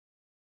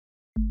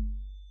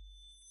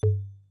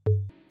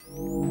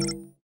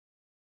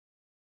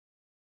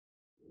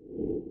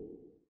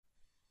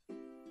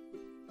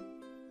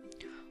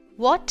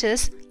What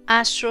is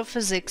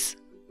astrophysics?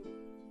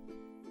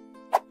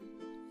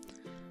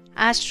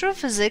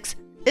 Astrophysics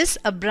is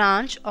a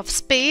branch of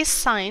space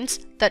science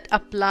that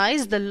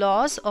applies the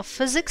laws of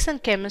physics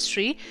and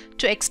chemistry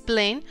to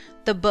explain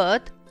the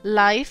birth,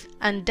 life,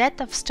 and death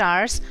of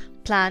stars,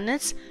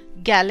 planets,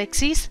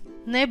 galaxies,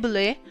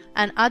 nebulae,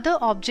 and other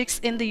objects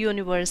in the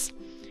universe.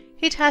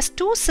 It has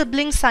two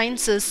sibling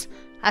sciences,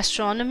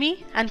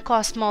 astronomy and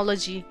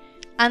cosmology,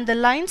 and the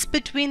lines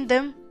between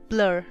them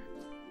blur.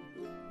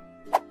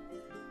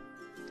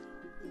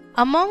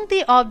 Among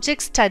the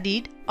objects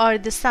studied are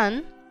the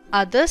Sun,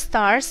 other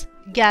stars,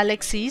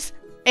 galaxies,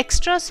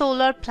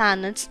 extrasolar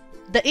planets,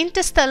 the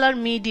interstellar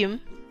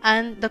medium,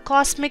 and the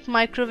cosmic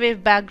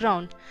microwave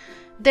background.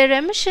 Their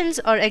emissions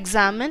are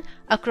examined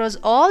across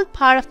all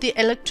parts of the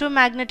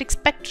electromagnetic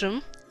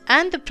spectrum,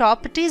 and the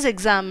properties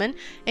examined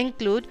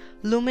include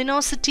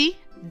luminosity,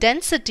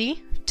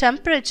 density,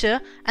 temperature,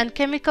 and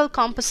chemical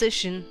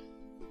composition.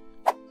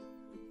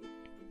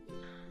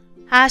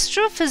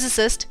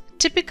 Astrophysicists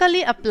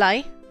typically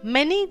apply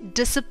many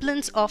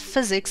disciplines of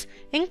physics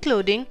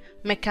including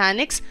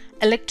mechanics,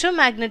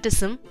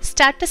 electromagnetism,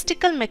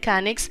 statistical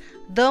mechanics,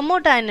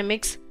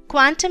 thermodynamics,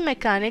 quantum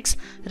mechanics,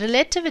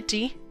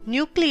 relativity,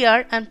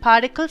 nuclear and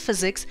particle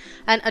physics,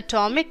 and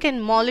atomic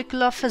and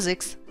molecular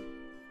physics.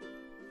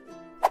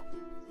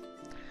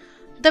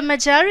 The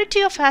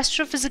majority of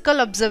astrophysical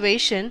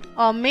observations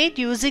are made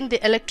using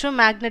the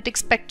electromagnetic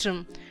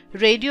spectrum,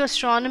 radio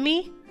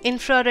astronomy,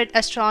 infrared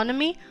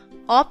astronomy,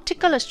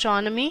 optical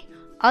astronomy,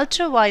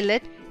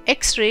 ultraviolet,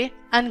 X-ray,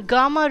 and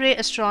gamma-ray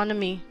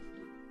astronomy.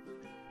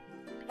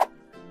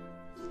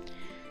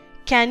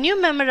 Can you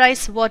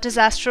memorize what is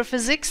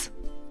astrophysics?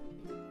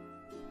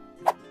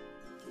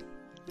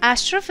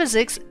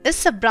 Astrophysics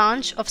is a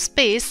branch of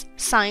space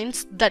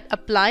science that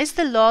applies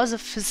the laws of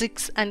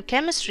physics and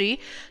chemistry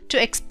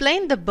to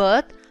explain the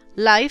birth,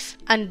 life,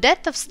 and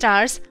death of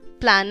stars,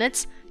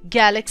 planets,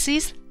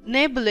 galaxies,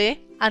 nebulae,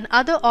 and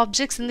other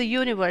objects in the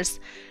universe.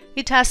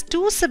 It has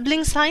two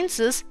sibling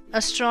sciences,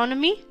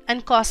 astronomy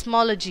and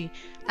cosmology,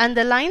 and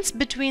the lines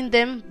between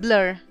them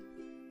blur.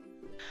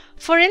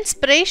 For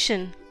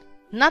inspiration,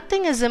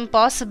 nothing is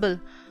impossible.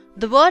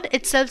 The word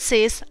itself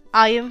says,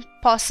 I am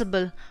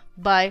possible,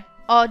 by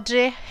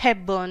Audrey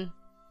Hepburn.